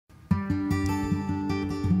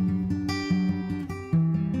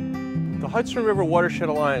The Hudson River Watershed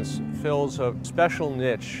Alliance fills a special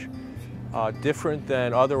niche, different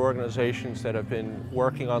than other organizations that have been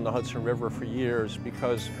working on the Hudson River for years,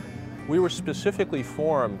 because we were specifically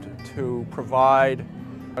formed to provide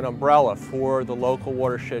an umbrella for the local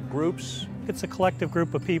watershed groups. It's a collective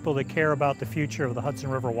group of people that care about the future of the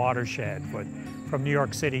Hudson River watershed, from New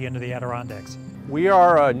York City into the Adirondacks. We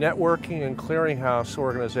are a networking and clearinghouse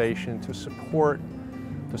organization to support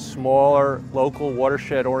the smaller local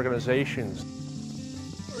watershed organizations.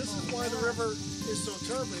 This is why the river is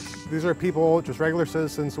so turbid. These are people, just regular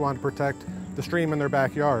citizens who want to protect the stream in their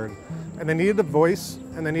backyard. And they needed a voice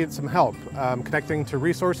and they needed some help connecting to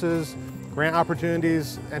resources, grant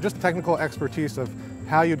opportunities, and just technical expertise of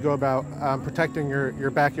how you'd go about protecting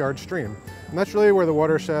your backyard stream. And that's really where the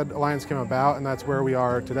Watershed Alliance came about, and that's where we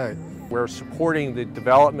are today. We're supporting the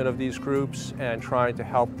development of these groups and trying to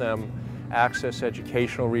help them access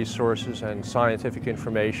educational resources and scientific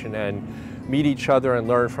information and meet each other and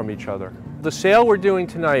learn from each other. The sale we're doing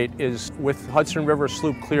tonight is with Hudson River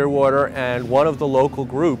Sloop Clearwater and one of the local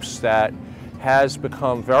groups that has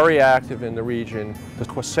become very active in the region, the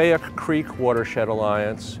Quassaick Creek Watershed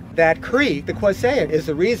Alliance. That creek, the Quassaick, is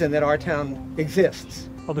the reason that our town exists.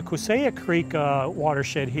 Well, the Quassaick Creek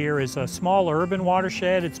watershed here is a small urban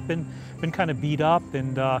watershed. It's been kind of beat up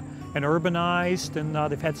and urbanized, and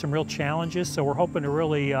they've had some real challenges. So we're hoping to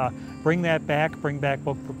really bring back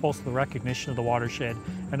both the recognition of the watershed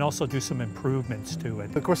and also do some improvements to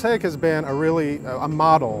it. The Quassaick has been a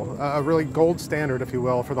model, a really gold standard, if you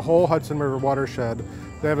will, for the whole Hudson River watershed.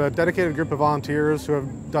 They have a dedicated group of volunteers who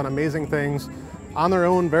have done amazing things on their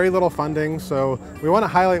own, very little funding. So we want to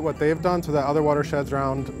highlight what they've done so that other watersheds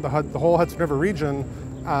around the whole Hudson River region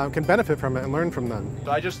can benefit from it and learn from them.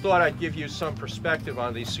 I just thought I'd give you some perspective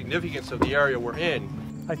on the significance of the area we're in.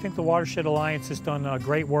 I think the Watershed Alliance has done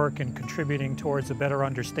great work in contributing towards a better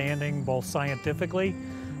understanding, both scientifically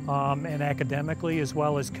and academically, as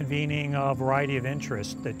well as convening a variety of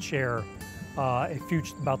interests that share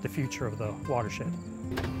about the future of the watershed.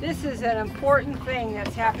 This is an important thing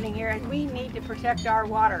that's happening here, and we need to protect our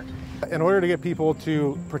water. In order to get people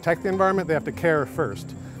to protect the environment, they have to care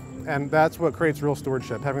first. And that's what creates real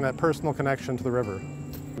stewardship, having that personal connection to the river.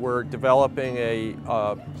 We're developing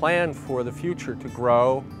a plan for the future to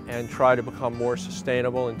grow and try to become more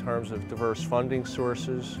sustainable in terms of diverse funding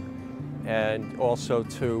sources, and also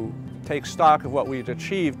to take stock of what we've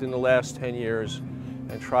achieved in the last 10 years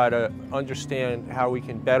and try to understand how we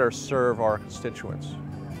can better serve our constituents.